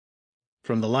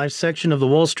From the live section of the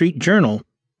Wall Street Journal,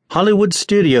 Hollywood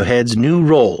studio head's new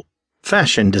role,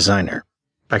 fashion designer,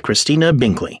 by Christina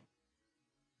Binkley.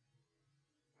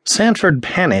 Sanford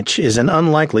Panitch is an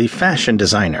unlikely fashion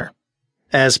designer.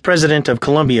 As president of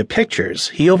Columbia Pictures,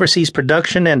 he oversees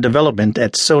production and development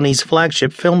at Sony's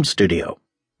flagship film studio.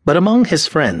 But among his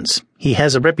friends, he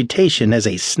has a reputation as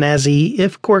a snazzy,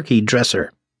 if quirky,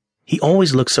 dresser. He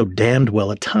always looks so damned well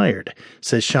attired,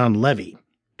 says Sean Levy,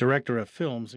 director of films.